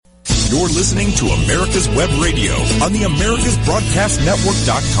You're listening to America's Web Radio on the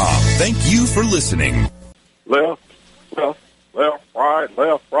AmericasBroadcastNetwork.com. Thank you for listening. Left, right,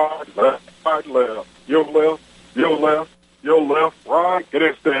 left, right, left. Your left, right. Get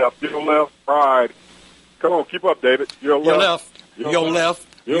in step. Your left, right. Come on, keep up, David. Your left,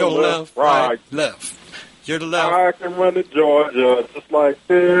 right, left. Your left. I can run to Georgia just like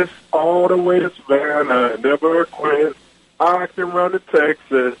this, all the way to Savannah and never quit. I can run to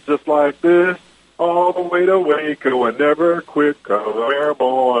Texas just like this, all the way to Waco and never quit. 'Cause I'm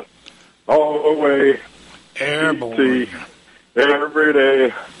airborne, all the way. Airborne. Every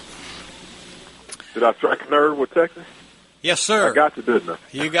day. Did I strike a nerve with Texas? Yes, sir. I got you, didn't I?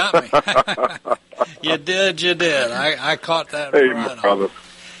 You got me. You did. I caught that hey, right my brother. on.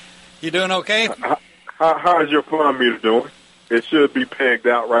 You doing okay? How's your fund meter doing? It should be pegged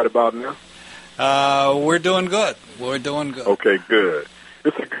out right about now. We're doing good. Okay, good.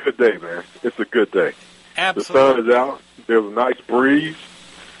 It's a good day, man. It's a good day. Absolutely. The sun is out. There's a nice breeze.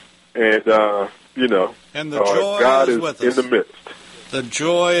 And, and the joy God is is with in us. the midst. The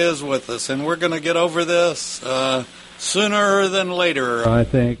joy is with us, and we're going to get over this sooner than later, I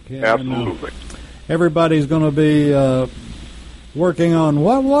think. Absolutely. Everybody's going to be working on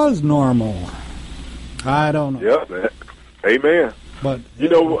what was normal. I don't know. Yeah, man. Amen. But we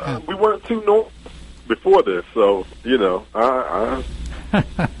weren't too normal before this, so I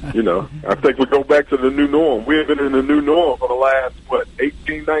think we go back to the new norm. We've been in the new norm for the last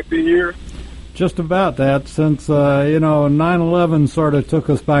 18, 19 years. Just about that, since 9/11 sort of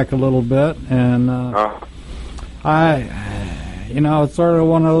took us back a little bit, and it's sort of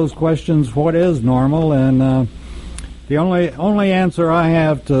one of those questions: what is normal? And the only answer I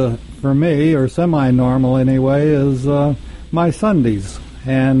have for me, or semi-normal anyway, is my Sundays,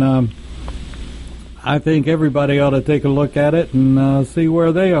 and I think everybody ought to take a look at it and see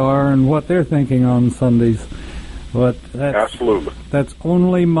where they are and what they're thinking on Sundays. But absolutely, that's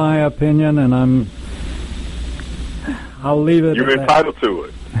only my opinion, and I'll leave it. You're entitled to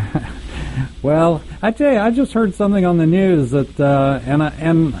it. Well, I tell you, I just heard something on the news that,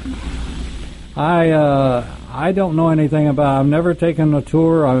 I don't know anything about. I've never taken a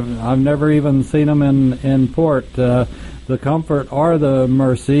tour. I've never even seen them in port. The Comfort or the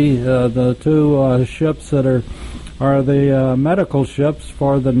Mercy, the two ships that are the medical ships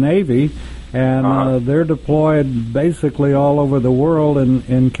for the Navy, and they're deployed basically all over the world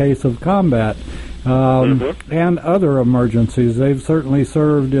in case of combat and other emergencies. They've certainly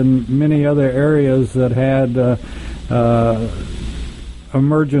served in many other areas that had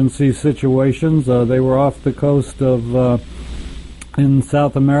emergency situations. They were off the coast of in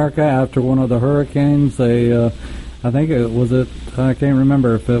South America after one of the hurricanes. They I think I can't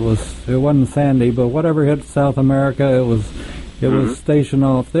remember if it wasn't Sandy, but whatever hit South America, it was stationed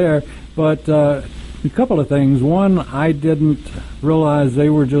off there. But a couple of things. One, I didn't realize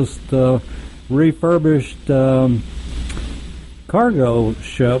they were just refurbished cargo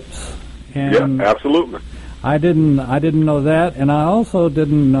ships. And yeah, absolutely. I didn't know that, and I also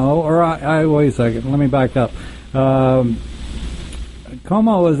didn't know. Wait a second. Let me back up.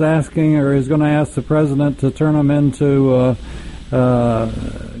 Como is asking, or is going to ask the president to turn them into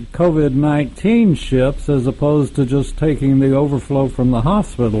COVID-19 ships, as opposed to just taking the overflow from the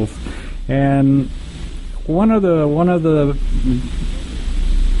hospitals. And one of the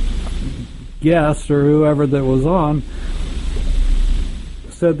guests or whoever that was on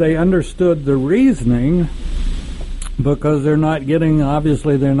said they understood the reasoning, because they're not getting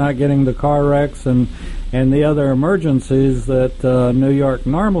the car wrecks and the other emergencies that New York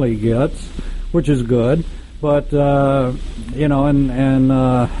normally gets, which is good. But so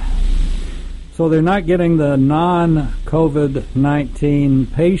they're not getting the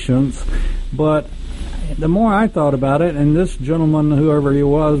non-COVID-19 patients. But the more I thought about it, and this gentleman, whoever he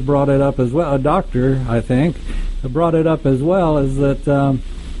was, brought it up as well, a doctor, I think, brought it up as well, is that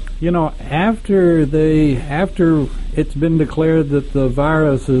after it's been declared that the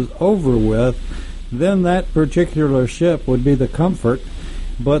virus is over with, then that particular ship would be the Comfort,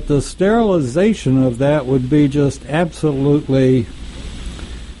 but the sterilization of that would be just absolutely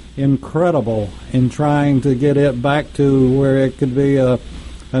incredible in trying to get it back to where it could be an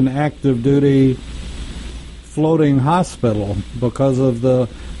active duty floating hospital, because of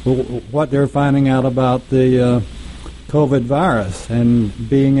what they're finding out about the COVID virus and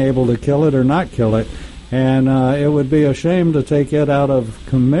being able to kill it or not kill it. And it would be a shame to take it out of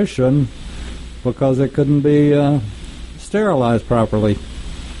commission because it couldn't be sterilized properly.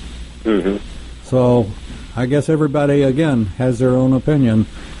 Mm-hmm. So I guess everybody, again, has their own opinion.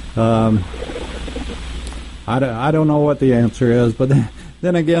 I don't know what the answer is, but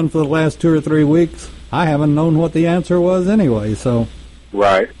then again, for the last 2 or 3 weeks, I haven't known what the answer was anyway. So,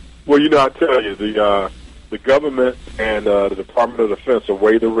 right. Well, I tell you, the government and the Department of Defense will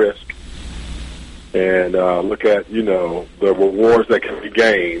weigh the risk and look at the rewards that can be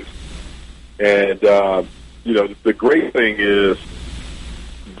gained. And the great thing is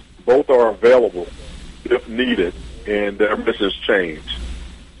both are available if needed, and their missions change.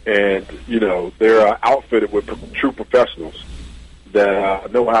 And they're outfitted with true professionals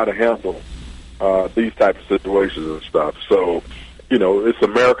that know how to handle these types of situations and stuff. So, it's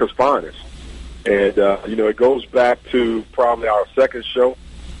America's finest. And, it goes back to probably our second show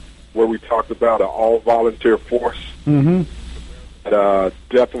where we talked about an all-volunteer force that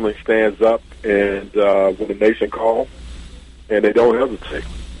definitely stands up and when the nation calls, and they don't hesitate.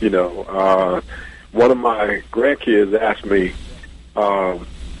 One of my grandkids asked me,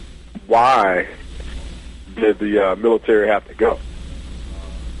 why did the military have to go?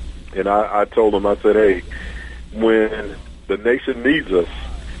 And I told him, I said, hey, when the nation needs us,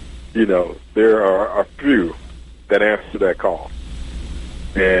 there are a few that answer that call.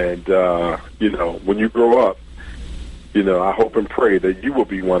 And, when you grow up, I hope and pray that you will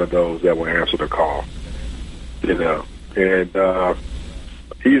be one of those that will answer the call, And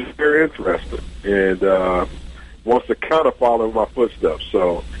he's very interested and wants to kind of follow in my footsteps.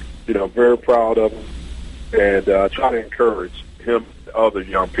 So, I'm very proud of him and try to encourage him and other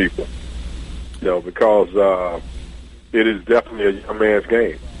young people, because it is definitely a young man's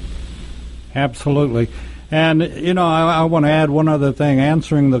game. Absolutely. And, I want to add one other thing,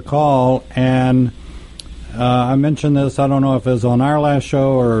 answering the call, and I mentioned this, I don't know if it was on our last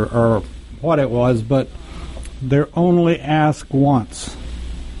show or what it was, but they're only asked once.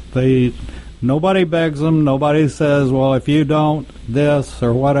 Nobody begs them, nobody says, well, if you don't, this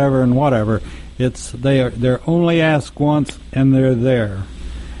or whatever and whatever. They're only asked once, and they're there.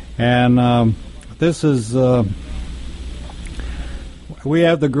 And this is... we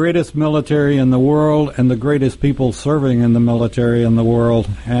have the greatest military in the world and the greatest people serving in the military in the world.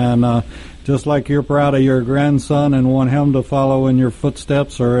 And just like you're proud of your grandson and want him to follow in your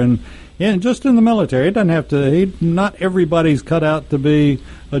footsteps or just in the military, it doesn't have to, not everybody's cut out to be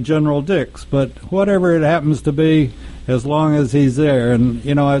a General Dix, but whatever it happens to be, as long as he's there. And,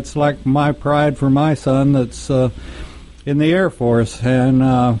 it's like my pride for my son that's in the Air Force.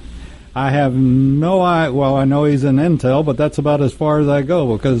 And I have I know he's in Intel, but that's about as far as I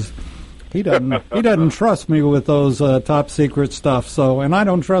go because he doesn't trust me with those top secret stuff. So, and I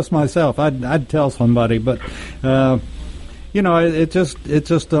don't trust myself. I'd tell somebody, but it's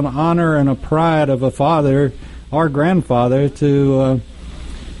just an honor and a pride of a father, our grandfather, to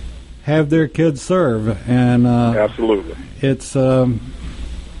have their kids serve. And absolutely, it's he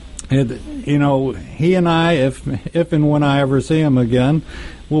and I, if and when I ever see him again,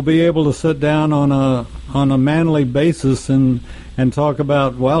 we'll be able to sit down on a manly basis and talk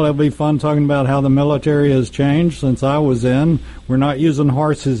about, well, it'll be fun talking about how the military has changed since I was in. We're not using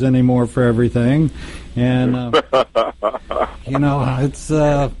horses anymore for everything. And, it's,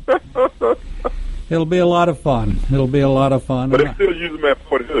 it'll be a lot of fun. It'll be a lot of fun. But they still use them at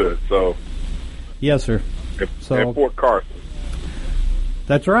Fort Hood, so. Yes, sir. At Fort Carson.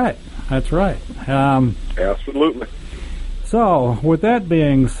 That's right. That's right. Absolutely. So, with that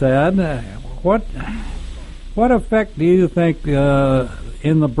being said, what effect do you think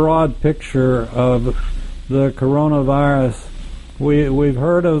in the broad picture of the coronavirus? We've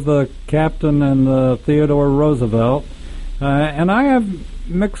heard of the captain and the Theodore Roosevelt, and I have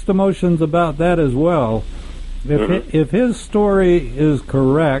mixed emotions about that as well. If his story is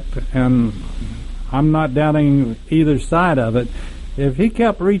correct, and I'm not doubting either side of it, if he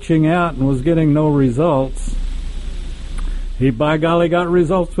kept reaching out and was getting no results, he by golly got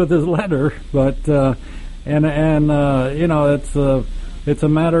results with his letter, but it's a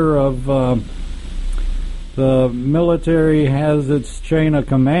matter of the military has its chain of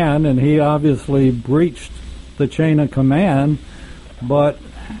command, and he obviously breached the chain of command. But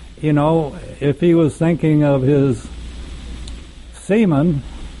if he was thinking of his seamen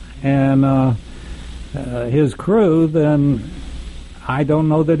and his crew, then I don't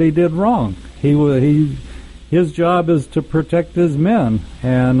know that he did wrong. His job is to protect his men,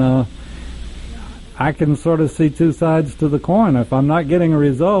 and I can sort of see two sides to the coin. If I'm not getting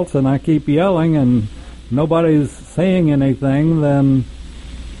results and I keep yelling and nobody's saying anything, then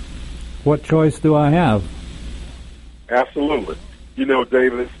what choice do I have? Absolutely.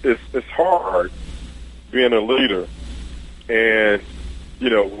 David, it's hard being a leader, and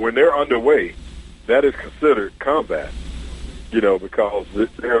when they're underway, that is considered combat. Because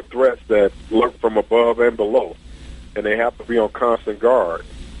there are threats that lurk from above and below. and they have to be on constant guard.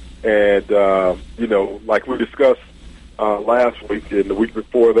 And, like we discussed last week and the week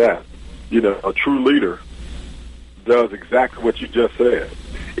before that, a true leader does exactly what you just said.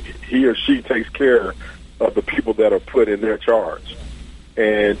 He or she takes care of the people that are put in their charge.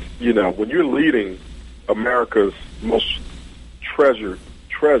 And, when you're leading America's most treasure,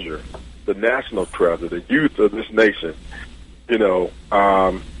 the national treasure, the youth of this nation,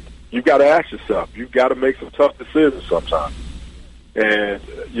 you've got to ask yourself. You've got to make some tough decisions sometimes. And,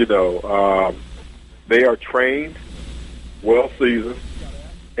 they are trained, well-seasoned,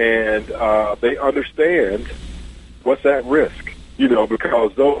 and they understand what's at risk,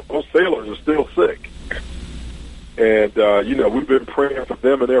 because those sailors are still sick. And, we've been praying for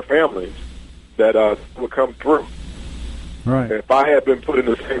them and their families that would come through. Right. And if I had been put in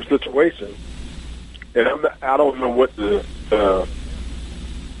the same situation, and I don't know what the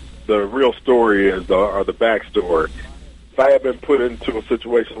real story is or the backstory. If I had been put into a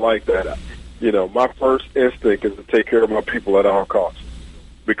situation like that, my first instinct is to take care of my people at all costs,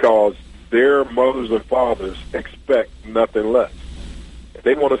 because their mothers and fathers expect nothing less.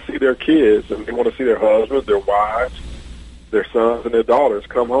 They want to see their kids, and they want to see their husbands, their wives, their sons, and their daughters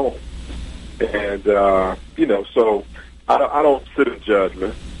come home. And, so I don't sit in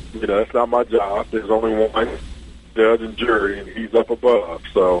judgment. That's not my job. There's only one judge and jury, and he's up above.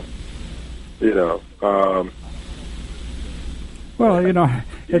 So, it's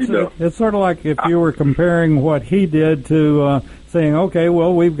sort of like if you were comparing what he did to saying, okay,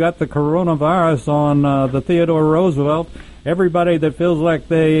 well, we've got the coronavirus on the Theodore Roosevelt. Everybody that feels like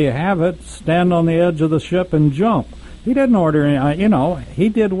they have it, stand on the edge of the ship and jump. He didn't order any, he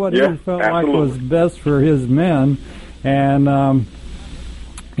did what he felt absolutely. like was best for his men. And, I'm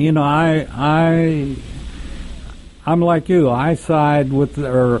like you. I side with,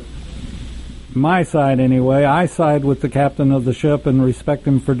 or my side anyway, I side with the captain of the ship and respect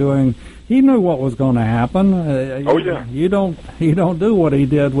him for doing. He knew what was going to happen. You don't do what he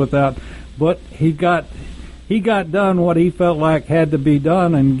did without, but he got done what he felt like had to be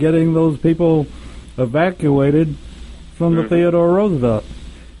done, and getting those people evacuated from the Theodore Roosevelt.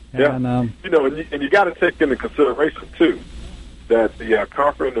 Yeah, and, and you got to take into consideration too that the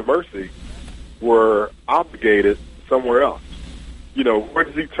Comfort and the Mercy were obligated somewhere else. Where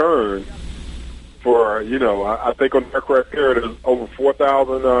does he turn for? I think on the aircraft carrier there's over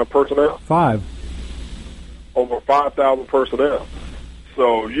 4,000 personnel. Over 5,000 personnel.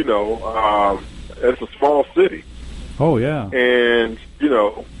 So it's a small city. Oh yeah. And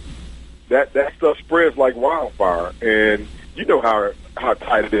that stuff spreads like wildfire, and how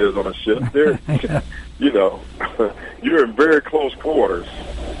tight it is on a ship. There, you're in very close quarters,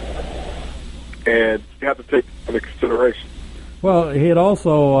 and you have to take into consideration. Well, he had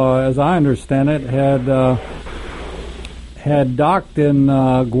also, as I understand it, had docked in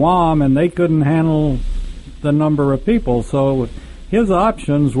Guam, and they couldn't handle the number of people. So his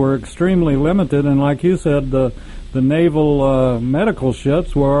options were extremely limited, and like you said, the naval medical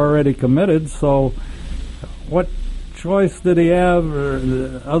ships were already committed. So what choice did he have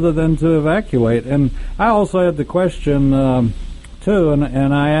other than to evacuate? And I also had the question too,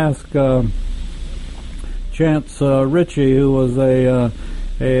 and I asked Chance Ritchie, who was a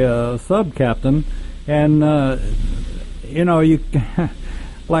sub captain, and you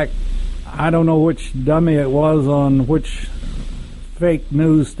like, I don't know which dummy it was on which fake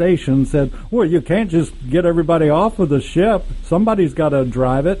news station said, well, you can't just get everybody off of the ship. Somebody's got to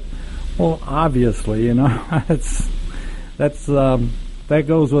drive it. Well, obviously, that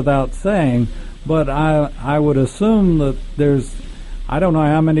goes without saying. But I would assume that I don't know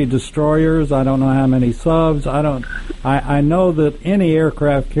how many destroyers, I don't know how many subs, I know that any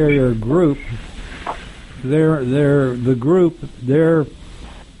aircraft carrier group, their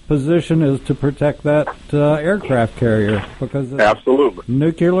position is to protect that aircraft carrier, because it's absolutely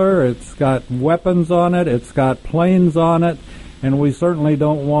nuclear, it's got weapons on it, it's got planes on it, and we certainly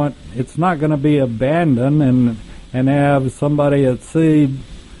don't want, it's not going to be abandoned and have somebody at sea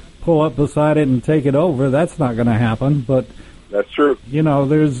pull up beside it and take it over. That's not going to happen. But that's true.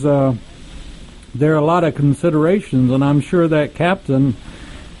 There are a lot of considerations, and I'm sure that captain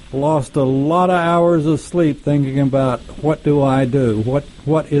lost a lot of hours of sleep thinking about, what do I do?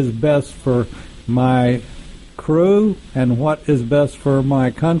 What is best for my crew, and what is best for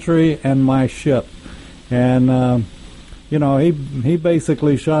my country and my ship? And he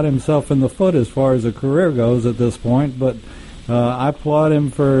basically shot himself in the foot as far as a career goes at this point. But I applaud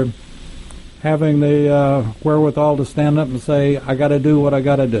him for having the wherewithal to stand up and say, I got to do what I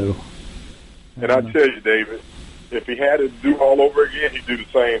got to do. And I tell you, David, if he had to do all over again, he'd do the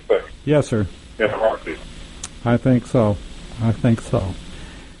same thing. Yes, sir. In a heartbeat. I think so.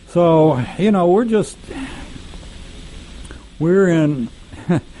 So, we're in,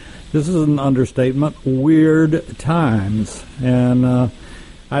 this is an understatement, weird times. And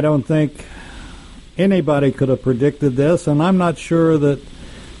I don't think anybody could have predicted this. And I'm not sure that,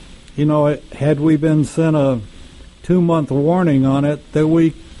 had we been sent a 2-month warning on it, that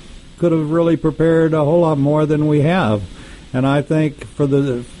we could have really prepared a whole lot more than we have. And I think for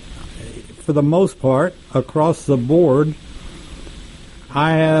the most part, across the board,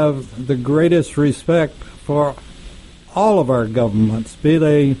 I have the greatest respect for all of our governments, be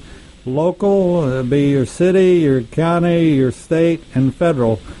they local, be your city, your county, your state, and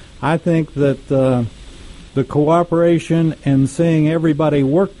federal. I think that the cooperation and seeing everybody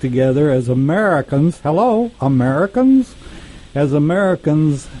work together as Americans, as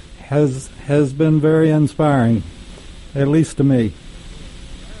Americans has been very inspiring, at least to me.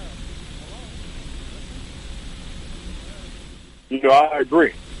 I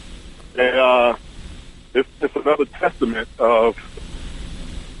agree. And it's another testament of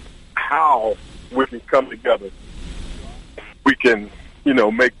how we can come together. We can,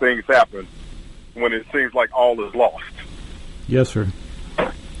 make things happen when it seems like all is lost. Yes, sir.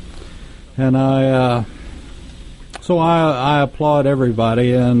 And I applaud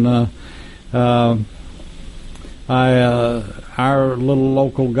everybody, and our little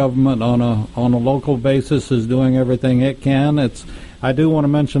local government on a local basis is doing everything it can. I do want to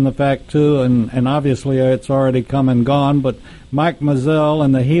mention the fact too, and obviously it's already come and gone, but Mike Mazzell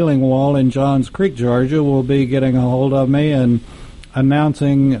and the Healing Wall in Johns Creek, Georgia, will be getting a hold of me and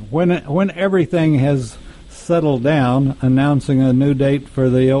announcing when everything has settled down, announcing a new date for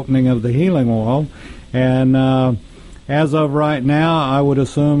the opening of the Healing Wall. And as of right now, I would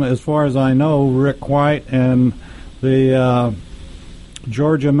assume, as far as I know, Rick White and the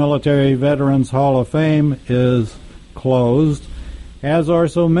Georgia Military Veterans Hall of Fame is closed, as are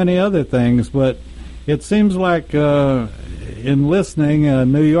so many other things. But it seems like in listening,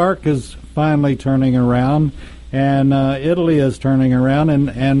 New York is finally turning around, and Italy is turning around,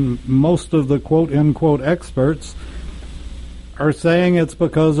 and most of the quote-unquote experts are saying it's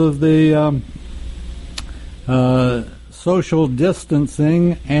because of the social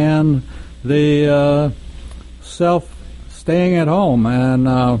distancing and the staying at home.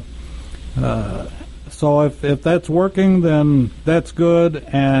 And so if that's working, then that's good.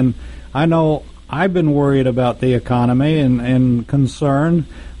 And I know I've been worried about the economy and concerned,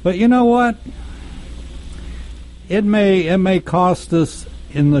 but you know what? It may cost us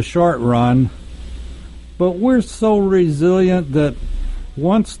in the short run, but we're so resilient that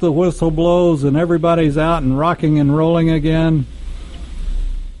once the whistle blows and everybody's out and rocking and rolling again,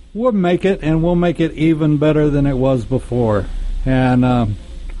 we'll make it, and we'll make it even better than it was before. And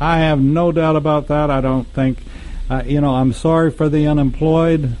I have no doubt about that. I don't think, I'm sorry for the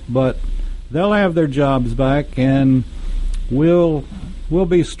unemployed, but they'll have their jobs back, and we'll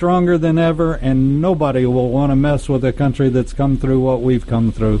be stronger than ever, and nobody will want to mess with a country that's come through what we've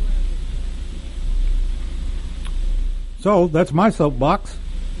come through. So that's my soapbox.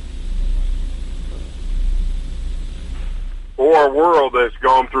 Or a world that's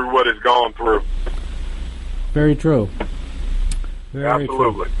gone through what it's gone through. Very true. Very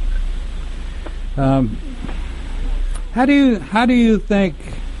Absolutely. True. How do you think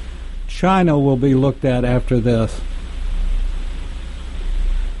China will be looked at after this?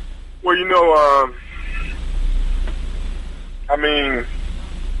 Well,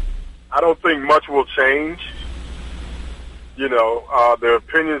 I don't think much will change. The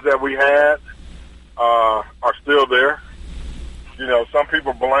opinions that we had are still there. Some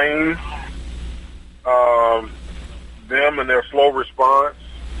people blame them and their slow response.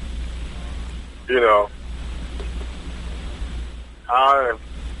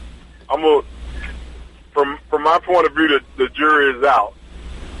 From my point of view, the jury is out,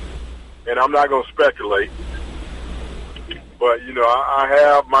 and I'm not going to speculate. But I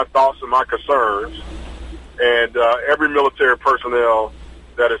have my thoughts and my concerns, and every military personnel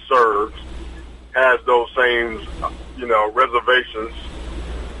that has served has those same, reservations.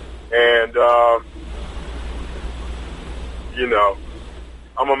 And,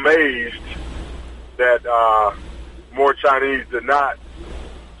 I'm amazed that more Chinese did not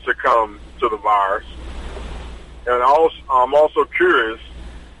succumb to the virus. And I'm also curious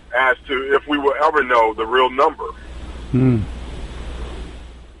as to if we will ever know the real number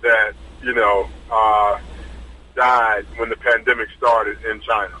that, died when the pandemic started in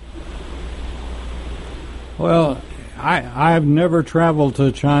China. Well, I've never traveled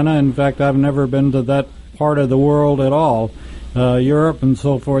to China. In fact, I've never been to that part of the world at all. Europe and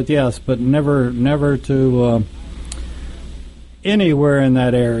so forth, yes, but never to anywhere in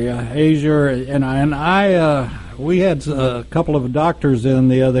that area, Asia. We had a couple of doctors in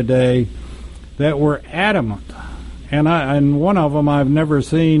the other day that were adamant, and one of them I've never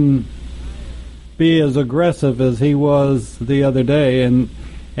seen be as aggressive as he was the other day, and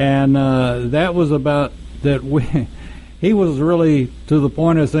that was about that he was really to the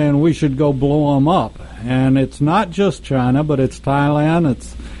point of saying we should go blow them up. And it's not just China, but it's Thailand,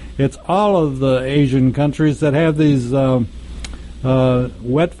 it's all of the Asian countries that have these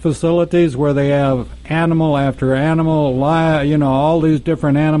wet facilities where they have animal after animal, all these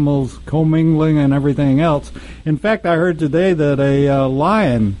different animals commingling and everything else. In fact, I heard today that a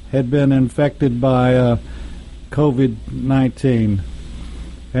lion had been infected by COVID-19,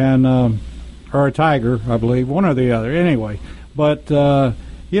 and or a tiger, I believe, one or the other. Anyway, but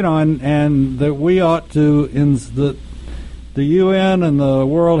and that we ought to, in the UN and the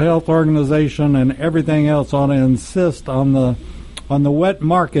World Health Organization and everything else, ought to insist on the wet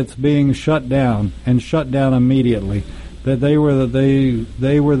markets being shut down and shut down immediately. That they were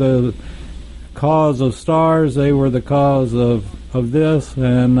the cause of SARS, they were the cause of this,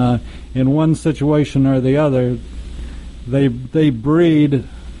 and in one situation or the other, they breed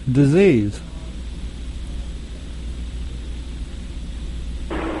disease.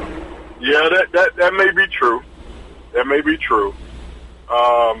 Yeah, that may be true. That may be true.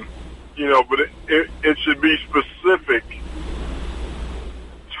 But it should be specific,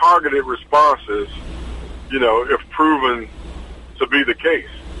 targeted responses, if proven to be the case.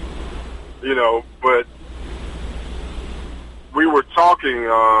 But we were talking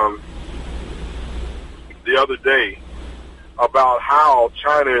the other day about how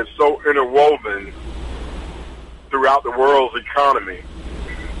China is so interwoven throughout the world's economy,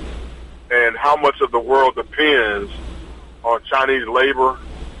 and how much of the world depends on Chinese labor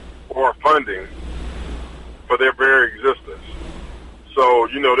or funding for their very existence. So,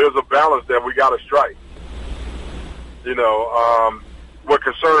 there's a balance that we got to strike. What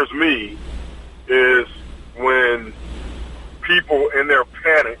concerns me is when people in their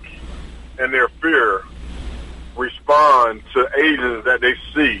panic and their fear respond to Asians that they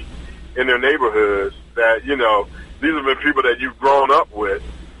see in their neighborhoods that, these have been people that you've grown up with,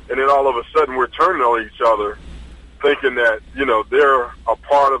 and then all of a sudden we're turning on each other thinking that, they're a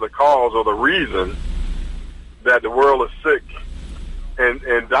part of the cause or the reason that the world is sick and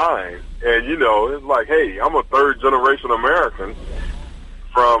dying. And, it's like, hey, I'm a third-generation American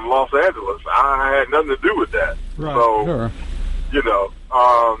from Los Angeles. I had nothing to do with that. Right, so, sure.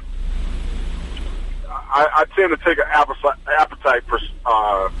 I tend to take an appetite for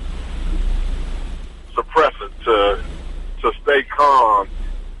suppressant to stay calm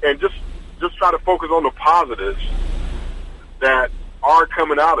and just try to focus on the positives that are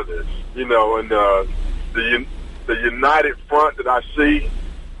coming out of this, and the united front that I see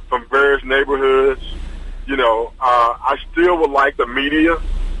from various neighborhoods. I still would like the media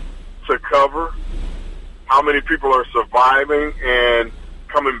to cover how many people are surviving and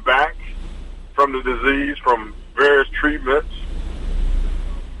coming back from the disease, from various treatments.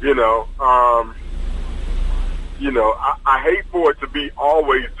 I hate for it to be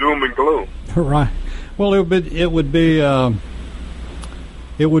always doom and gloom. Right. Well, it would be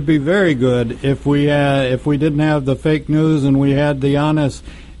very good if we didn't have the fake news and we had the honest.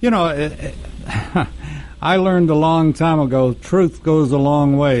 I learned a long time ago, truth goes a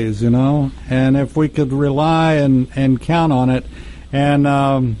long ways, and if we could rely and count on it. And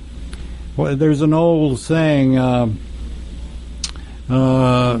there's an old saying,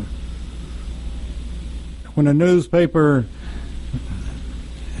 when a newspaper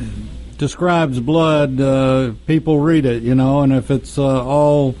describes blood, people read it, and if it's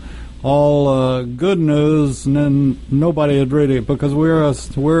all good news, then nobody would read it, because we're a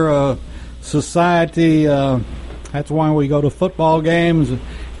society. That's why we go to football games,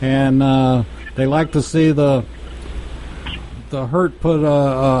 and they like to see the hurt put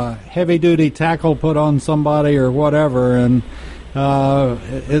a heavy duty tackle put on somebody or whatever, and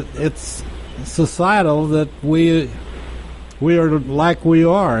it's societal that we are like we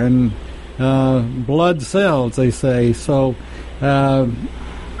are, and blood sells, they say. So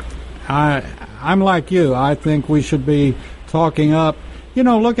I'm like you. I think we should be talking up.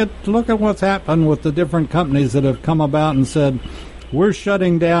 Look at what's happened with the different companies that have come about and said, we're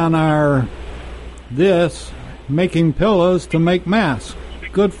shutting down making pillows to make masks.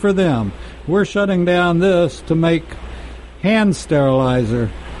 Good for them. We're shutting down this to make hand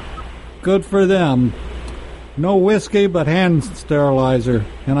sterilizer. Good for them. No whiskey, but hand sterilizer,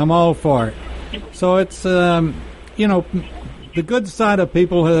 and I'm all for it. So it's, the good side of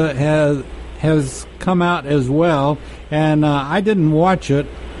people has come out as well, and I didn't watch it.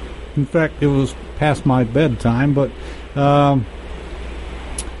 In fact, it was past my bedtime, but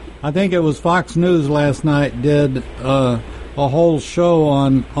I think it was Fox News last night did a whole show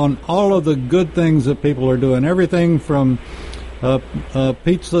on all of the good things that people are doing. Everything from a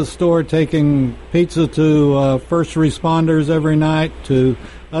pizza store taking pizza to first responders every night, to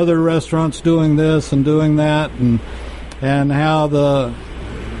other restaurants doing this and doing that, and how the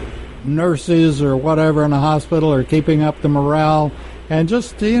nurses or whatever in the hospital are keeping up the morale, and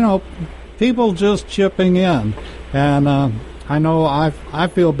just, people just chipping in. And I know I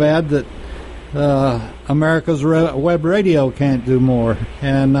feel bad that America's Web Radio can't do more,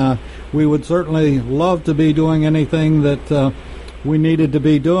 and we would certainly love to be doing anything that we needed to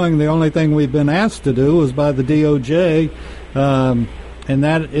be doing. The only thing we've been asked to do is by the DOJ, and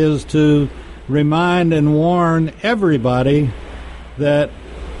that is to remind and warn everybody that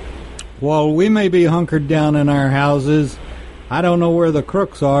while we may be hunkered down in our houses, I don't know where the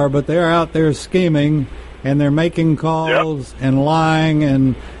crooks are, but they're out there scheming, and they're making calls and lying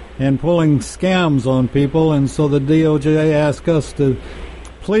and pulling scams on people. And so the DOJ asked us to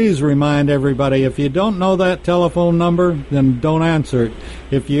please remind everybody, if you don't know that telephone number, then don't answer it.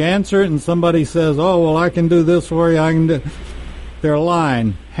 If you answer it and somebody says, oh, well, I can do this for you, they're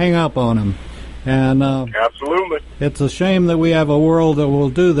lying. Hang up on them. And absolutely, it's a shame that we have a world that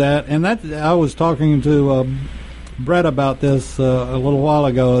will do that. And that, I was talking to Brett about this a little while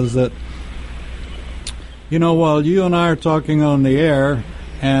ago, is that, while you and I are talking on the air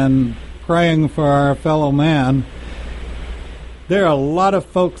and praying for our fellow man, there are a lot of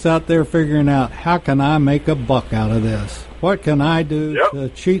folks out there figuring out, how can I make a buck out of this? What can I do to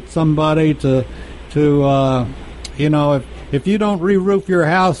cheat somebody, to if you don't re-roof your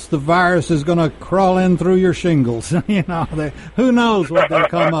house, the virus is going to crawl in through your shingles. Who knows what they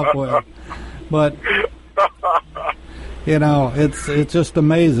come up with? But it's just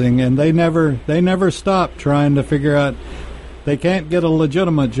amazing, and they never stop trying to figure out. They can't get a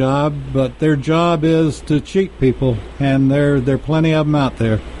legitimate job, but their job is to cheat people, and there are plenty of them out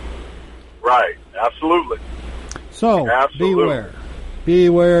there. Right, absolutely. So beware,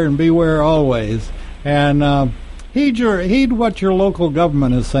 and beware always. And heed what your local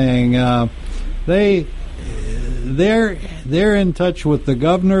government is saying. They're in touch with the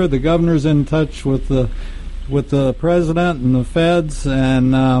governor. The governor's in touch with the president and the feds,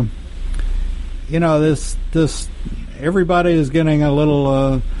 and this. Everybody is getting a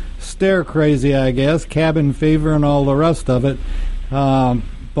little stare crazy, I guess, cabin fever and all the rest of it.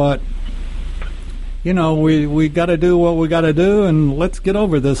 But, we got to do what we got to do, and let's get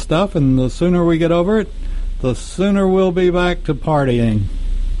over this stuff. And the sooner we get over it, the sooner we'll be back to partying.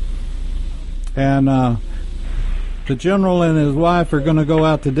 And the general and his wife are going to go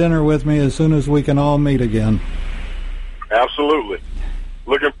out to dinner with me as soon as we can all meet again. Absolutely.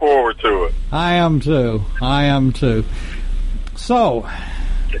 Looking forward to it. I am too. So,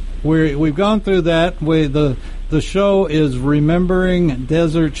 we've gone through that. The show is Remembering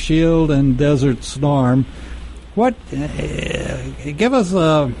Desert Shield and Desert Storm. Give us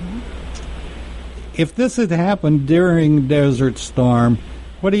if this had happened during Desert Storm,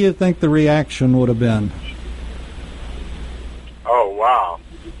 what do you think the reaction would have been? Oh, wow.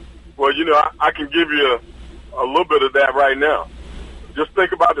 Well, I can give you a little bit of that right now. Just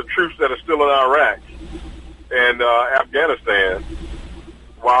think about the troops that are still in Iraq and Afghanistan,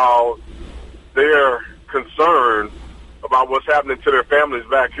 while they're concerned about what's happening to their families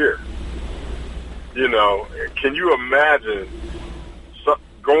back here. Can you imagine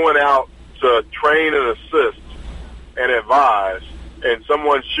going out to train and assist and advise, and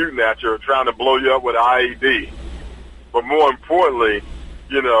someone shooting at you or trying to blow you up with an IED? But more importantly,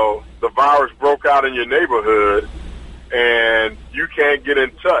 the virus broke out in your neighborhood, and you can't get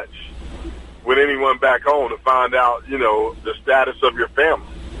in touch with anyone back home to find out, the status of your family.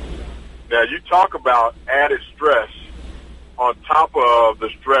 Now, you talk about added stress on top of the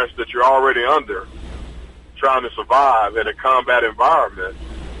stress that you're already under, trying to survive in a combat environment.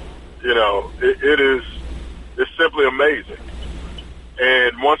 It's simply amazing.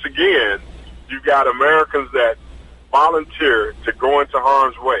 And once again, you got Americans that volunteer to go into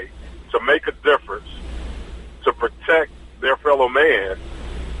harm's way, to make a difference, to protect their fellow man,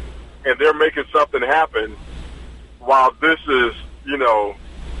 and they're making something happen while this is,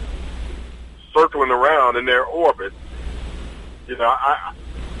 circling around in their orbit. The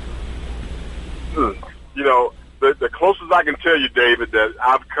closest I can tell you, David, that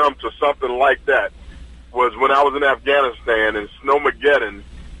I've come to something like that was when I was in Afghanistan and Snowmageddon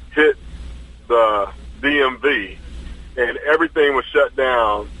hit the DMV, and everything was shut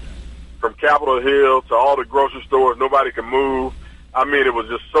down from Capitol Hill to all the grocery stores. Nobody could move. I mean, it was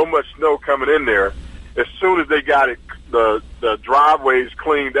just so much snow coming in there. As soon as they got it, the driveways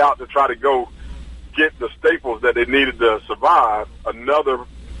cleaned out to try to go get the staples that they needed to survive, another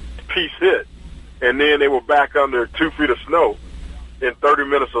piece hit, and then they were back under 2 feet of snow in 30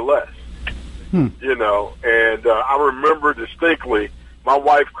 minutes or less. You know, and I remember distinctly my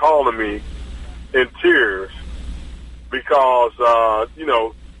wife calling me in tears because, you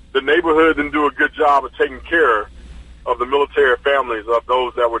know, the neighborhood didn't do a good job of taking care of the military families of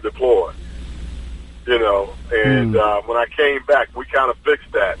those that were deployed. You know, and when I came back, we kind of fixed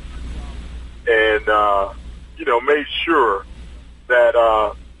that and, you know, made sure that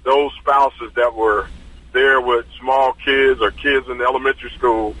those spouses that were there with small kids or kids in elementary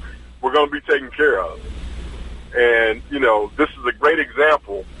school were going to be taken care of. And, you know, this is a great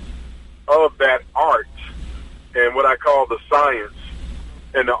example of that art and what I call the science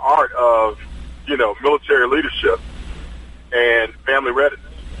and the art of, you know, military leadership and family readiness.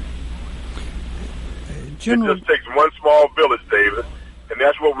 General, it just takes one small village, David, and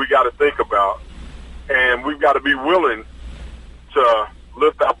that's what we got to think about. And we've got to be willing to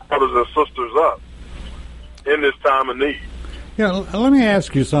lift our brothers and sisters up in this time of need. Yeah, let me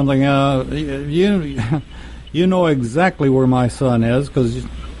ask you something. You know exactly where my son is because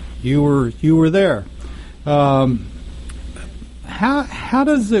you were there. How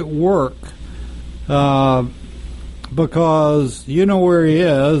does it work? Because you know where he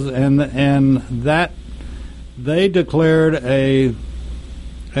is, and that they declared an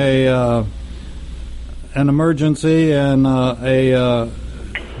emergency, and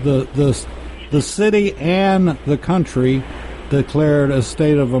the city and the country declared a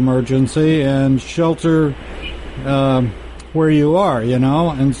state of emergency and shelter where you are, you know,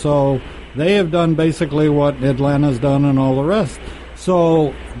 and so they have done basically what Atlanta's done and all the rest.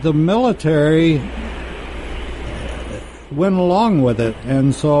 So the military went along with it,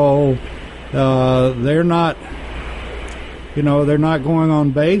 and so they're not, you know, they're not going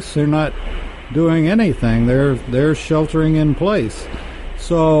on base. They're not doing anything. They're sheltering in place.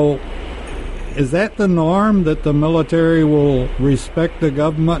 So is that the norm, that the military will respect the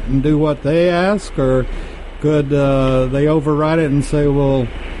government and do what they ask, or could they override it and say, well,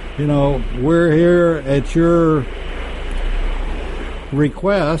 you know, we're here at your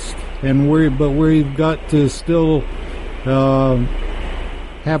request, and we've got to still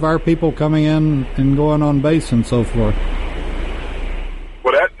have our people coming in and going on base and so forth?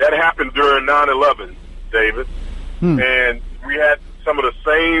 Well, that happened during 9/11, David, and we had some of the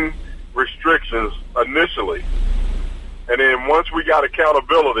same restrictions initially, and then once we got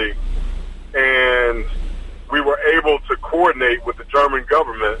accountability and we were able to coordinate with the German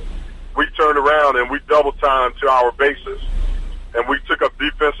government, we turned around and we double time to our bases, and we took up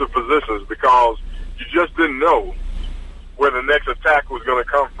defensive positions because you just didn't know where the next attack was going to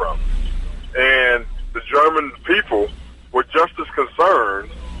come from. And the German people were just as concerned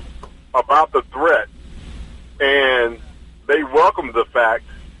about the threat, and they welcomed the fact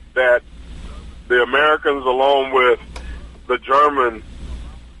that the Americans, along with the German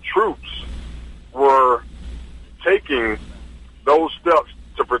troops, were taking those steps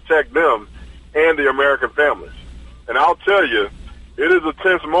to protect them and the American families. And I'll tell you, it is a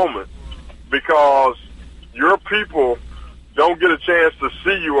tense moment because your people don't get a chance to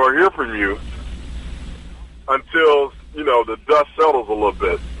see you or hear from you until, you know, the dust settles a little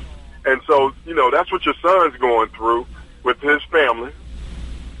bit. And so, you know, that's what your son's going through with his family.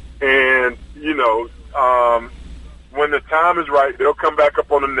 And, you know, when the time is right, they'll come back up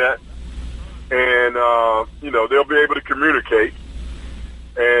on the net and, you know, they'll be able to communicate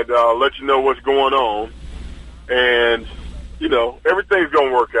and let you know what's going on. And, you know, everything's going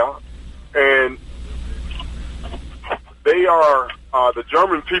to work out. And they are, the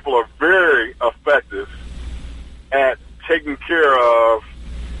German people are very effective at taking care of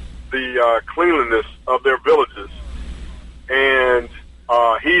the cleanliness of their villages and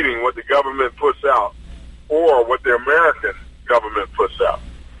heeding what the government puts out or what the American government puts out.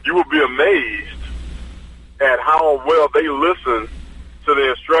 You will be amazed at how well they listen to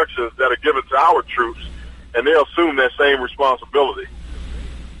the instructions that are given to our troops, and they'll assume that same responsibility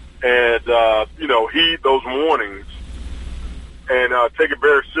and, you know, heed those warnings and take it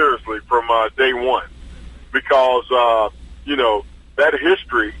very seriously from day one because, you know, that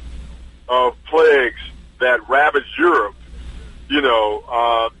history of plagues that ravaged Europe, you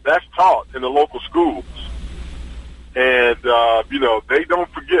know, that's taught in the local schools. And, you know, they don't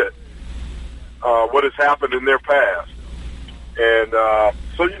forget what has happened in their past. And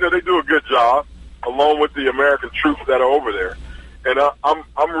so, you know, they do a good job. along with the American troops that are over there. And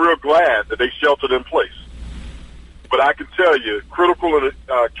I'm real glad that they sheltered in place. But I can tell you, critical and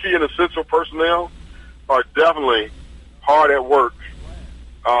key and essential personnel are definitely hard at work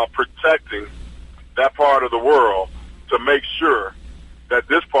protecting that part of the world to make sure that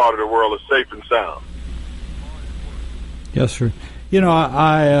this part of the world is safe and sound. Yes, sir.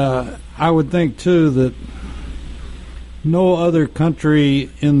 I would think, too, that no other country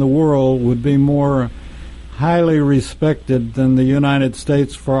in the world would be more highly respected than the United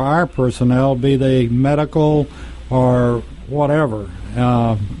States for our personnel, be they medical or whatever,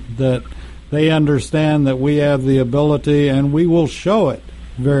 that they understand that we have the ability, and we will show it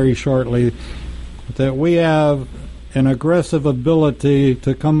very shortly, that we have an aggressive ability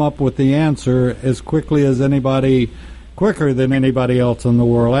to come up with the answer as quickly as anybody, quicker than anybody else in the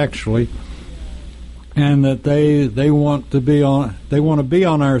world, actually, and that they want to be on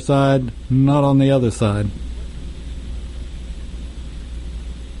our side, not on the other side.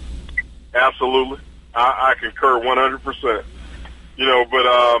 Absolutely, I concur 100%. But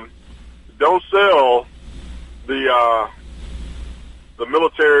don't sell the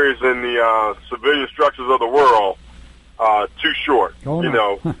militaries and the civilian structures of the world too short. Oh,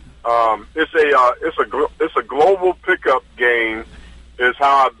 no. It's a global pickup game, is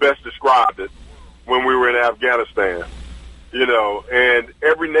how I best described it when we were in Afghanistan. And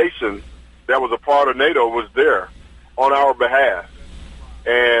every nation that was a part of NATO was there on our behalf.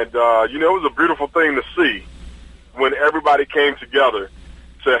 And it was a beautiful thing to see when everybody came together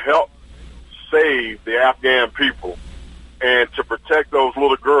to help save the Afghan people and to protect those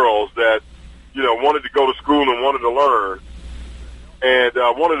little girls that, wanted to go to school and wanted to learn and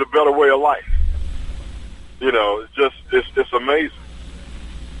wanted a better way of life. It's amazing.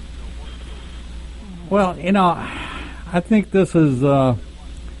 Well, I think this is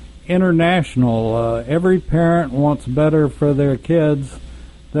international. Every parent wants better for their kids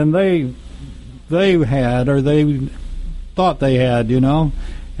than they had or they thought they had,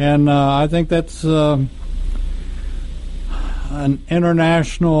 And I think that's an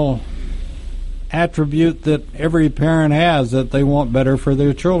international attribute that every parent has, that they want better for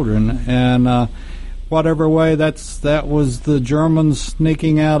their children. And whatever way that was the Germans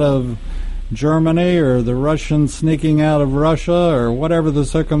sneaking out of Germany or the Russians sneaking out of Russia or whatever the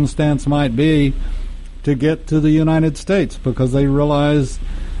circumstance might be to get to the United States, because they realize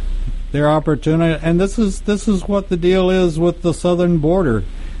their opportunity. And this is what the deal is with the southern border.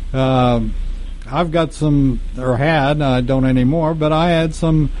 I've got some, or had, I don't anymore, but I had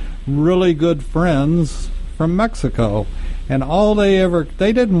some really good friends from Mexico, and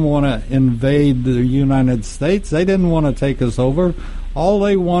they didn't want to invade the United States. They didn't want to take us over. All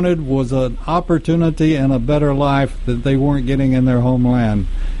they wanted was an opportunity and a better life that they weren't getting in their homeland.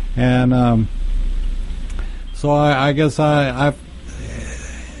 And so I guess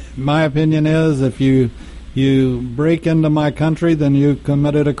my opinion is, if you break into my country, then you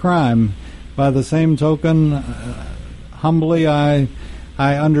committed a crime. By the same token, humbly, I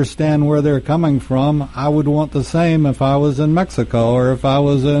understand where they're coming from. I would want the same if I was in Mexico, or if I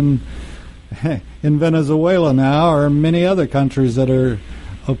was in Venezuela now, or many other countries that are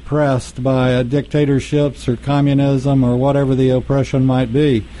oppressed by dictatorships or communism or whatever the oppression might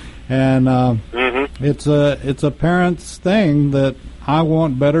be. And it's a parent's thing that I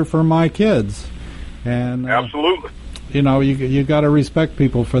want better for my kids. And absolutely. You got to respect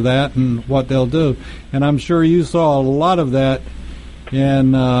people for that and what they'll do. And I'm sure you saw a lot of that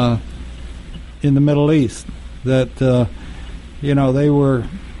in the Middle East. That they were,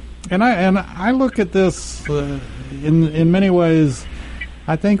 and I look at this in many ways.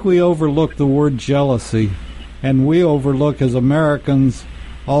 I think we overlook the word jealousy, and we overlook as Americans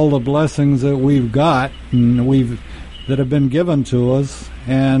all the blessings that we've got and that have been given to us,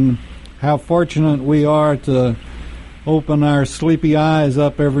 and how fortunate we are to open our sleepy eyes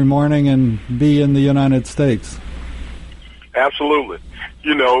up every morning and be in the United States. Absolutely.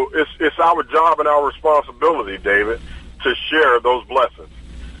 It's our job and our responsibility, David, to share those blessings.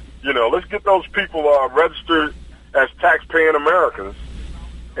 Let's get those people registered as tax-paying Americans,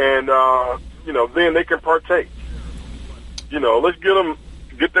 and, then they can partake. Let's get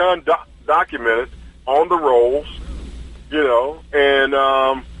them documented on the rolls,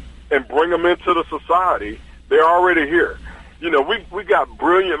 and bring them into the society. They're already here. We got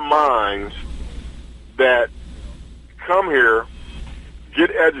brilliant minds that come here, get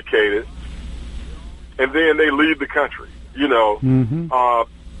educated, and then they leave the country.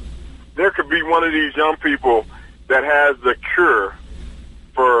 There could be one of these young people that has the cure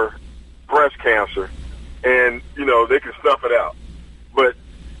for breast cancer, and they can stuff it out. But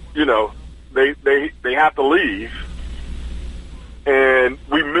they have to leave, and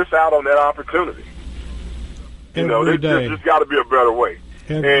we miss out on that opportunity. There's just got to be a better way.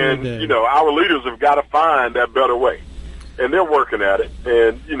 Every day. Our leaders have got to find that better way, and they're working at it.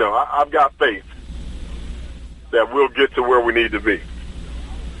 And I've got faith that we'll get to where we need to be.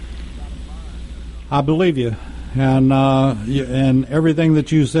 I believe you. And everything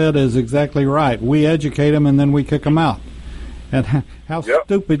that you said is exactly right. We educate them, and then we kick them out. And how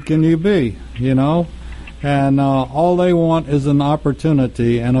stupid can you be, And all they want is an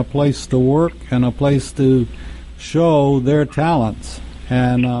opportunity and a place to work and a place to show their talents.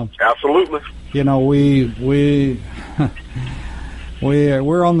 And absolutely,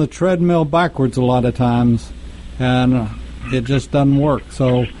 we're on the treadmill backwards a lot of times, and it just doesn't work.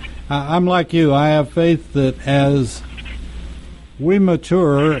 So I'm like you. I have faith that as we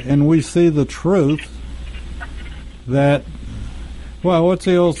mature and we see the truth, that, well, what's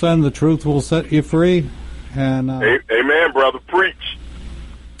the old saying? The truth will set you free. And amen, brother. Preach.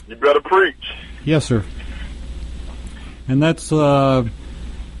 You better preach. Yes, sir. And that's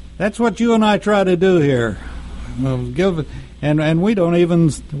what you and I try to do here. And we don't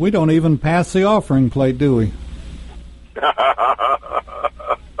even pass the offering plate, do we?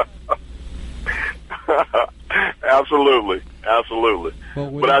 Absolutely.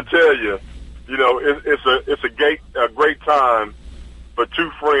 But I tell you, it's a great time for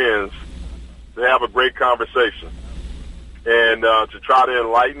two friends to have a great conversation and to try to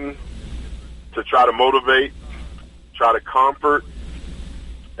enlighten, to try to motivate, try to comfort,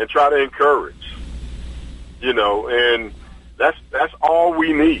 and try to encourage. And that's all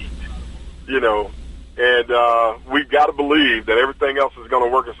we need. And we've got to believe that everything else is going to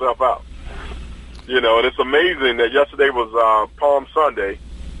work itself out. And it's amazing that yesterday was Palm Sunday,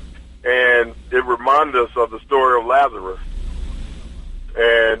 and it reminded us of the story of Lazarus.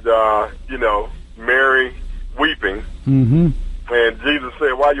 And, Mary weeping. Mm-hmm. And Jesus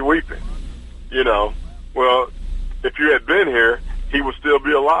said, "Why are you weeping?" Well, if you had been here, he would still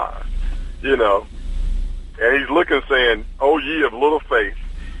be alive. And he's looking saying, "Oh, ye of little faith."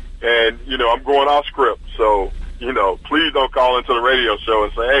 And, I'm going off script. So, please don't call into the radio show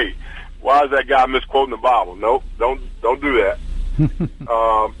and say, "Hey, why is that guy misquoting the Bible?" Nope, don't do that.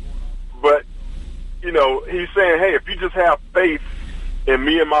 But, he's saying, hey, if you just have faith in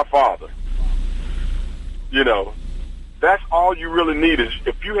me and my Father, that's all you really need is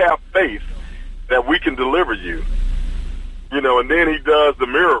if you have faith that we can deliver you, and then he does the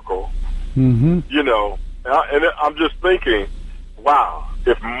miracle, mm-hmm. And I'm just thinking, wow,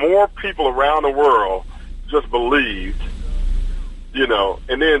 if more people around the world just believed,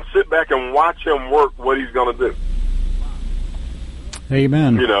 and then sit back and watch him work what he's going to do.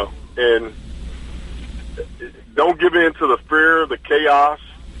 Amen. And don't give in to the fear, the chaos,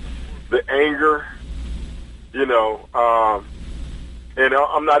 the anger, and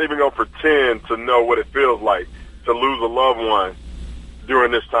I'm not even going to pretend to know what it feels like to lose a loved one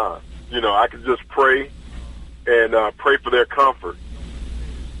during this time. I could just pray and pray for their comfort,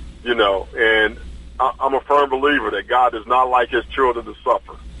 and I'm a firm believer that God does not like his children to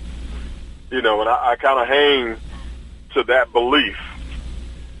suffer, and I kind of hang to that belief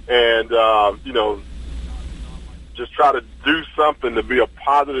and, just try to do something to be a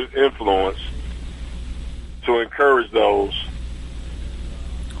positive influence to encourage those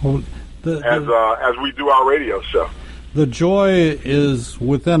as we do our radio show. The joy is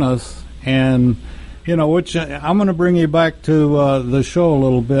within us, and which I'm going to bring you back to the show a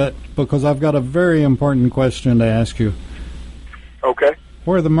little bit because I've got a very important question to ask you. Okay.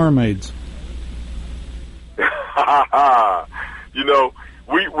 Where are the mermaids?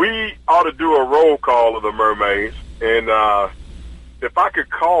 We ought to do a roll call of the mermaids, and if I could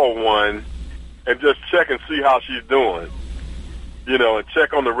call one and just check and see how she's doing, and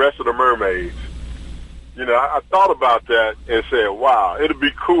check on the rest of the mermaids. I thought about that and said, wow, it'd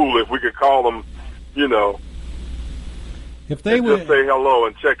be cool if we could call them, if they would just say hello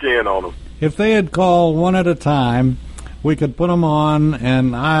and check in on them. If they had called one at a time, we could put them on,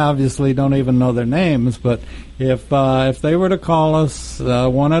 and I obviously don't even know their names, but if they were to call us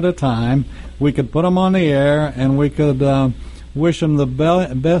one at a time, we could put them on the air, and we could wish them the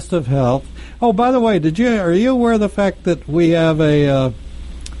best of health. Oh, by the way, are you aware of the fact that we have a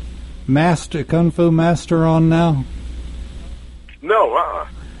kung fu master on now? No.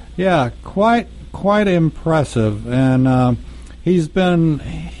 Yeah, quite impressive, and he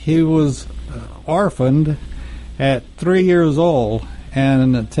was orphaned at 3 years old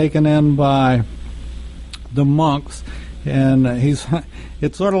and taken in by the monks, and it's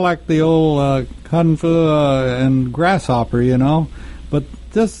sort of like the old kung fu and grasshopper, But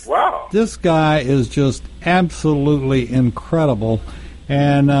this guy is just absolutely incredible,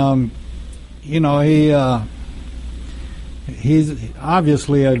 and he's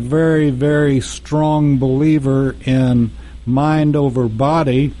obviously a very, very strong believer in mind over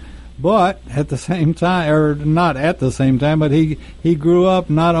body, but at the same time, or not at the same time, but he grew up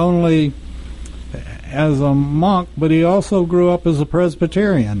not only as a monk, but he also grew up as a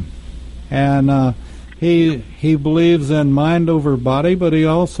Presbyterian, and he believes in mind over body, but he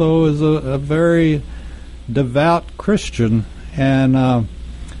also is a very devout Christian, and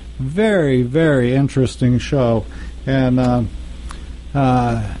very, very interesting show. And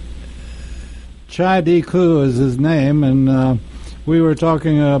Chai Di Ku is his name, and we were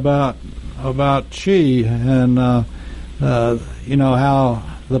talking about chi, and how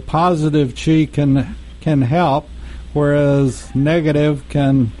the positive chi can help, whereas negative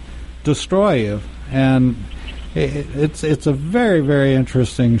can destroy you. And it's a very, very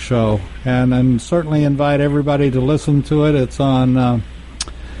interesting show, and certainly invite everybody to listen to it. It's on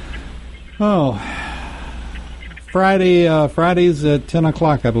Fridays at 10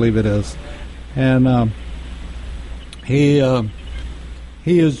 o'clock, I believe it is. And he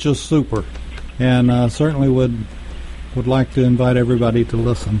is just super, and certainly would like to invite everybody to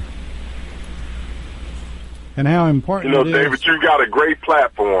listen. And how important it is. David, you got a great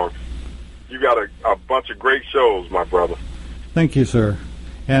platform. You got a bunch of great shows, my brother. Thank you, sir.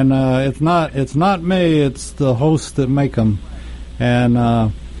 And it's not me, it's the hosts that make them.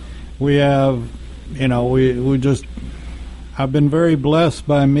 And we have, we just, I've been very blessed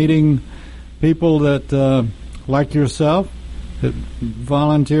by meeting people that, like yourself, that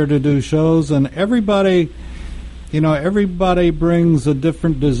volunteer to do shows, and everybody brings a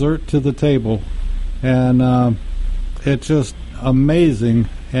different dessert to the table, and it's just amazing.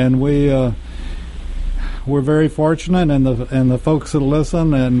 And we're very fortunate, and the folks that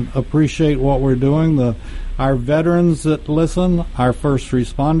listen and appreciate what we're doing, our veterans that listen, our first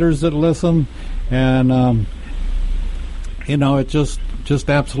responders that listen, and it's just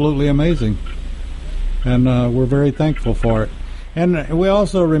absolutely amazing, and we're very thankful for it. And we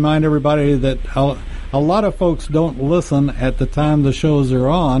also remind everybody that a lot of folks don't listen at the time the shows are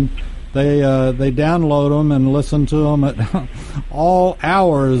on. They download them and listen to them at all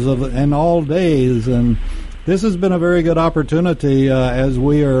hours and all days. And this has been a very good opportunity as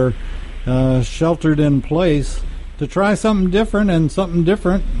we are sheltered in place to try something different, and something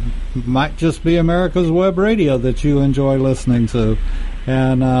different might just be America's Web Radio that you enjoy listening to.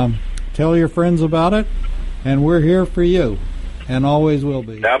 And tell your friends about it, and we're here for you, and always will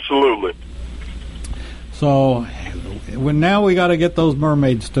be. Absolutely. So now we got to get those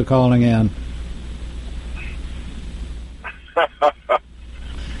mermaids to calling in.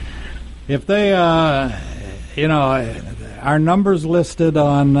 If they, our number's listed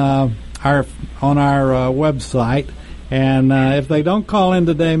on our website, and if they don't call in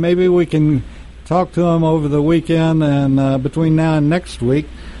today, maybe we can talk to them over the weekend and between now and next week,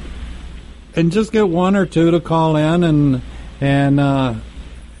 and just get one or two to call in, and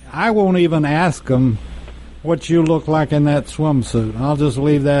I won't even ask them what you look like in that swimsuit. I'll just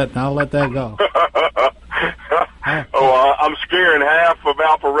leave that, and I'll let that go. I'm scaring half of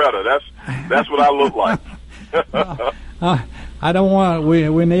Alpharetta. That's what I look like. I don't want.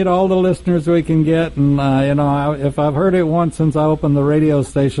 We need all the listeners we can get, and if I've heard it once since I opened the radio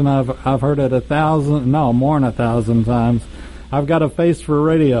station, I've heard it more than 1,000 times. I've got a face for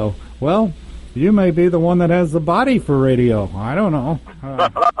radio. Well, you may be the one that has the body for radio. I don't know.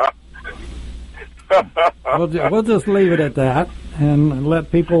 We'll just leave it at that and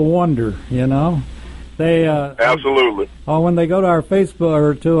let people wonder, They absolutely. When they go to our Facebook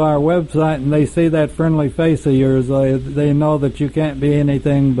or to our website and they see that friendly face of yours, they know that you can't be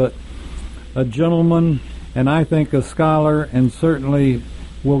anything but a gentleman, and I think a scholar, and certainly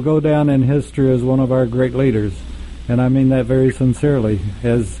will go down in history as one of our great leaders. And I mean that very sincerely.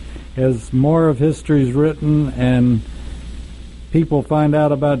 As more of history is written and people find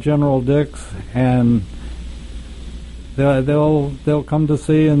out about General Dix, and they'll come to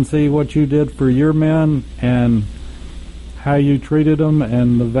see what you did for your men and how you treated them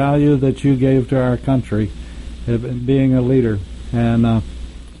and the value that you gave to our country, being a leader. And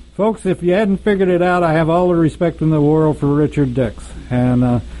folks, if you hadn't figured it out, I have all the respect in the world for Richard Dix,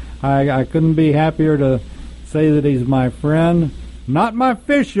 and I couldn't be happier to say that he's my friend, not my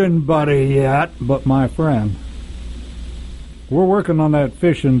fishing buddy yet, but my friend. We're working on that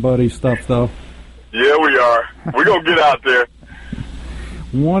fishing buddy stuff, though. Yeah, we are. We're going to get out there.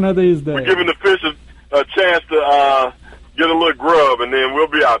 One of these days. We're giving the fish a chance to get a little grub, and then we'll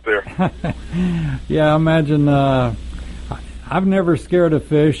be out there. Yeah, I imagine. I've never scared a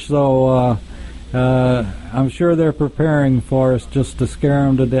fish, so I'm sure they're preparing for us just to scare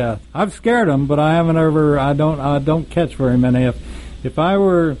them to death. I've scared them, but I haven't ever. I don't catch very many. If I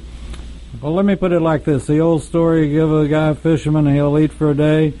were, well, let me put it like this: the old story: give a guy a fisherman and he'll eat for a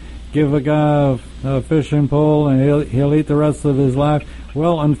day. Give a guy a fishing pole and he'll eat the rest of his life.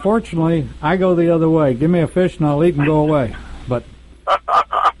 Well, unfortunately, I go the other way. Give me a fish and I'll eat and go away. But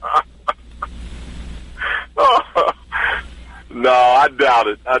no, I doubt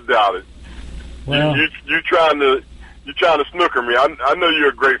it. Well, you trying to snooker me. I know you're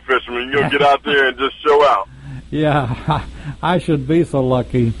a great fisherman. You'll get out there and just show out. Yeah, I should be so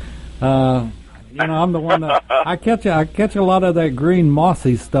lucky. I'm the one that I catch a lot of that green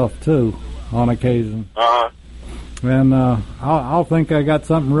mossy stuff too on occasion. And I'll think I got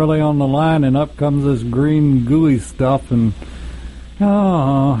something really on the line, and up comes this green gooey stuff, and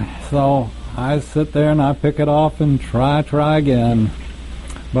so I sit there and I pick it off and try again.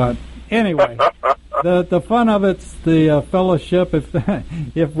 But anyway, the fun of it's the fellowship,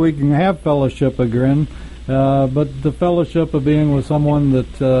 if we can have fellowship again. But the fellowship of being with someone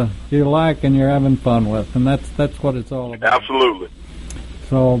that you like and you're having fun with, and that's what it's all about. Absolutely.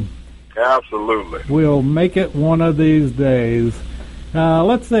 So, absolutely, we'll make it one of these days.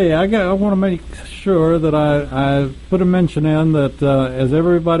 Let's see. I want to make sure that I put a mention in that, as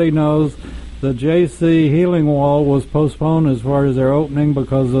everybody knows, the JC Healing Wall was postponed as far as their opening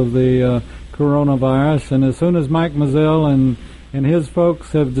because of the coronavirus, and as soon as Mike Mazzell and his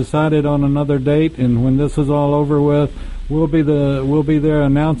folks have decided on another date, and when this is all over with, we'll be there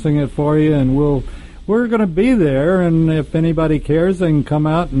announcing it for you, and we're going to be there, and if anybody cares, they can come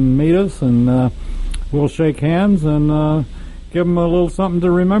out and meet us, and we'll shake hands and give them a little something to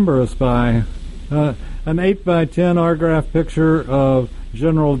remember us by. An 8x10 autograph picture of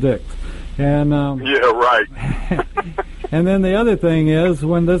General Dix. And yeah, right. And then the other thing is,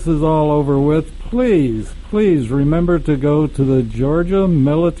 when this is all over with, please remember to go to the Georgia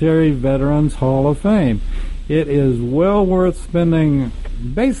Military Veterans Hall of Fame. It is well worth spending.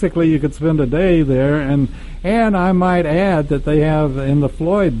 Basically, you could spend a day there, and I might add that they have in the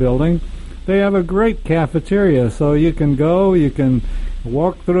Floyd building, they have a great cafeteria, so you can go, you can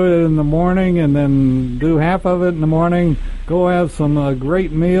walk through it in the morning and then do half of it in the morning, go have some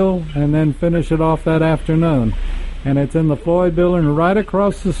great meal, and then finish it off that afternoon. And it's in the Floyd building right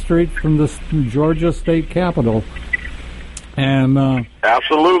across the street from the Georgia State Capitol. And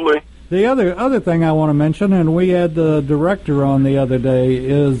absolutely. The other thing I want to mention, and we had the director on the other day,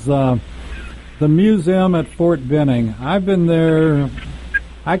 is the museum at Fort Benning. I've been there,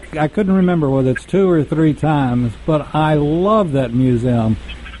 I couldn't remember whether it's 2 or 3 times, but I love that museum.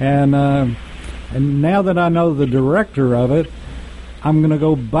 And now that I know the director of it, I'm going to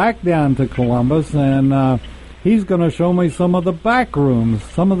go back down to Columbus, and he's going to show me some of the back rooms,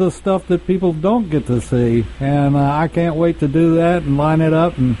 some of the stuff that people don't get to see. And I can't wait to do that and line it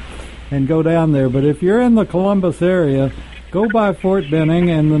up and go down there. But if you're in the Columbus area, go by Fort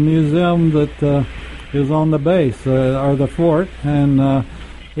Benning and the museum that is on the base, or the fort, and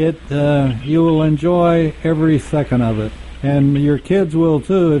you will enjoy every second of it. And your kids will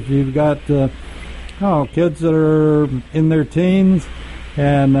too, if you've got kids that are in their teens,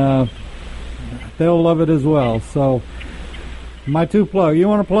 and they'll love it as well. So, my 2 plug. You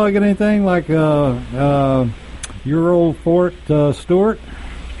want to plug anything like your old Fort Stewart?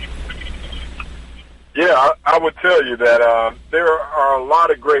 Yeah, I would tell you that there are a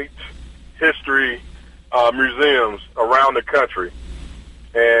lot of great history museums around the country.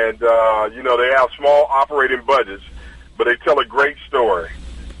 And, they have small operating budgets, but they tell a great story.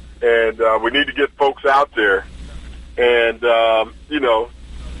 And we need to get folks out there and,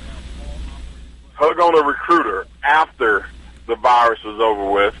 hug on a recruiter after the virus is over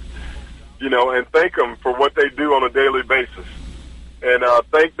with, and thank them for what they do on a daily basis. And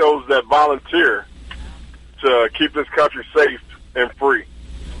thank those that volunteer to keep this country safe and free.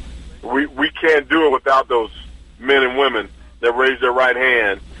 We can't do it without those men and women that raise their right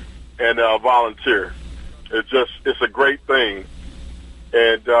hand and volunteer. It's a great thing.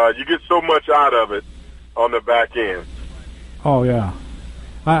 And you get so much out of it on the back end. Oh, yeah.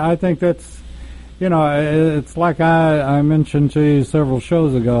 I think that's, it's like I mentioned to you several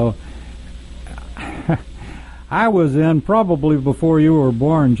shows ago. I was in probably before you were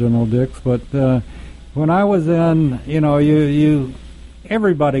born, General Dix, but when I was in, you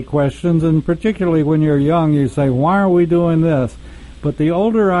everybody questions, and particularly when you're young, you say, why are we doing this? But the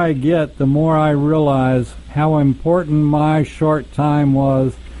older I get, the more I realize how important my short time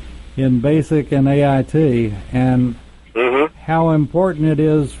was in basic and AIT, and how important it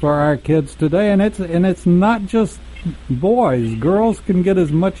is for our kids today. And it's not just boys. Girls can get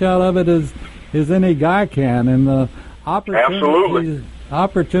as much out of it as any guy can, and the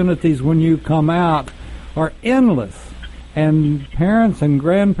opportunities when you come out are endless. And parents and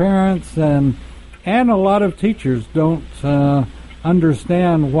grandparents and a lot of teachers don't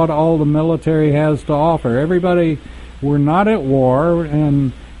understand what all the military has to offer. Everybody, we're not at war,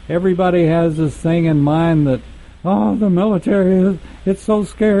 and everybody has this thing in mind that, oh, the military, it's so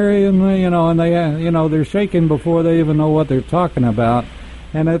scary, and they're shaking before they even know what they're talking about.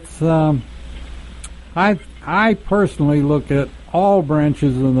 And it's I personally look at all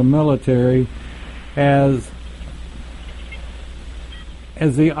branches of the military as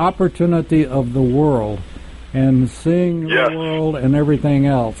the opportunity of the world and seeing the world and everything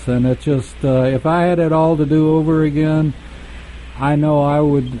else. And it's just, if I had it all to do over again, I know I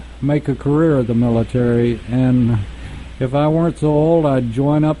would make a career of the military. And if I weren't so old, I'd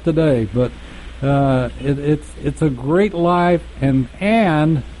join up today. But it's a great life,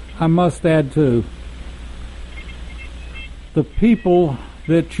 and I must add too, the people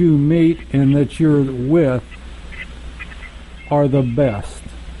that you meet and that you're with are the best.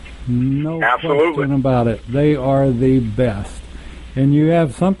 No question about it. They are the best. And you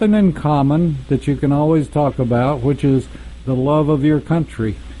have something in common that you can always talk about, which is the love of your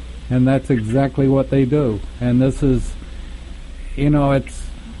country. And that's exactly what they do. And this is,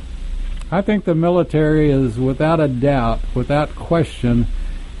 I think the military is, without a doubt, without question,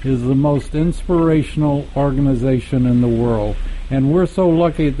 is the most inspirational organization in the world. And we're so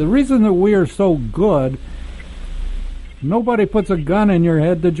lucky. The reason that we are so good, nobody puts a gun in your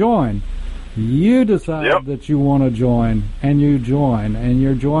head to join. You decide that you want to join, and you join. And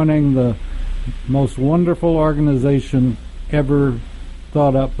you're joining the most wonderful organization ever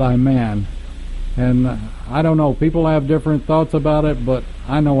thought up by man. And I don't know, people have different thoughts about it, but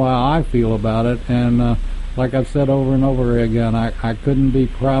I know how I feel about it. And like I've said over and over again, I couldn't be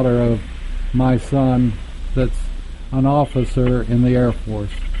prouder of my son that's an officer in the Air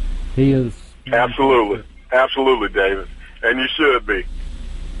Force. He is... Absolutely, David. And you should be.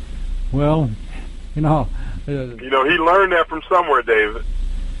 Well, he learned that from somewhere, David.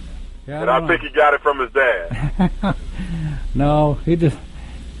 Yeah, and I think he got it from his dad. No, he just...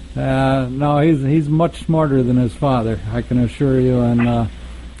 he's much smarter than his father, I can assure you. And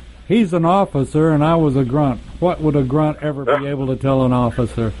he's an officer, and I was a grunt. What would a grunt ever be able to tell an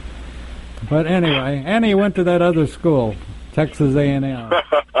officer? But anyway, and he went to that other school, Texas A&M.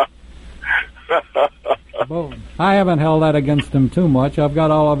 Well, I haven't held that against him too much. I've got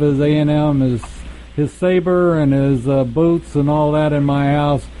all of his A&M, his saber and his boots and all that in my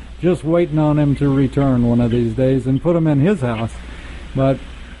house, just waiting on him to return one of these days and put them in his house. But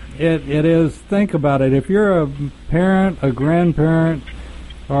it is, think about it, if you're a parent, a grandparent,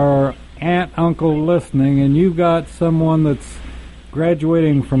 or aunt, uncle listening, and you've got someone that's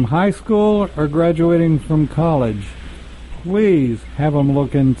graduating from high school or graduating from college, please have them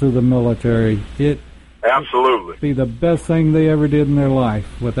look into the military. Absolutely. Be the best thing they ever did in their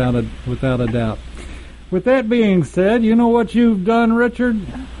life, without a doubt. With that being said, you know what you've done, Richard?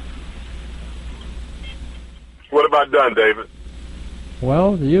 What have I done, David?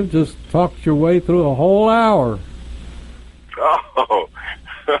 Well, you've just talked your way through a whole hour. Oh,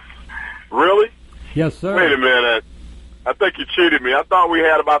 really? Yes, sir. Wait a minute. I think you cheated me. I thought we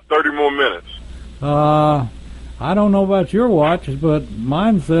had about 30 more minutes. I don't know about your watch, but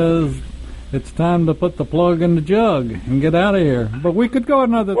mine says it's time to put the plug in the jug and get out of here. But we could go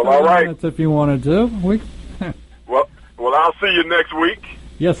another 30 minutes if you wanted to. Well, I'll see you next week.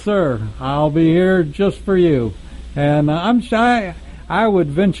 Yes, sir. I'll be here just for you. And I'm shy. I would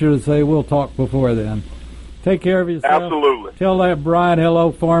venture to say we'll talk before then. Take care of yourself. Absolutely. Tell that bride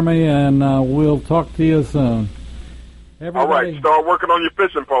hello for me, and we'll talk to you soon. Everybody, all right, start working on your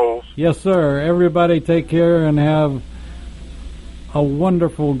fishing poles. Yes, sir. Everybody take care and have a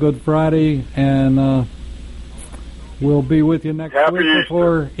wonderful Good Friday, and we'll be with you next week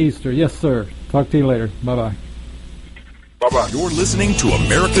before Easter. Yes, sir. Talk to you later. Bye-bye. Bye-bye. You're listening to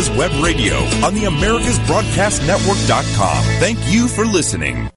America's Web Radio on the AmericasBroadcastNetwork.com. Thank you for listening.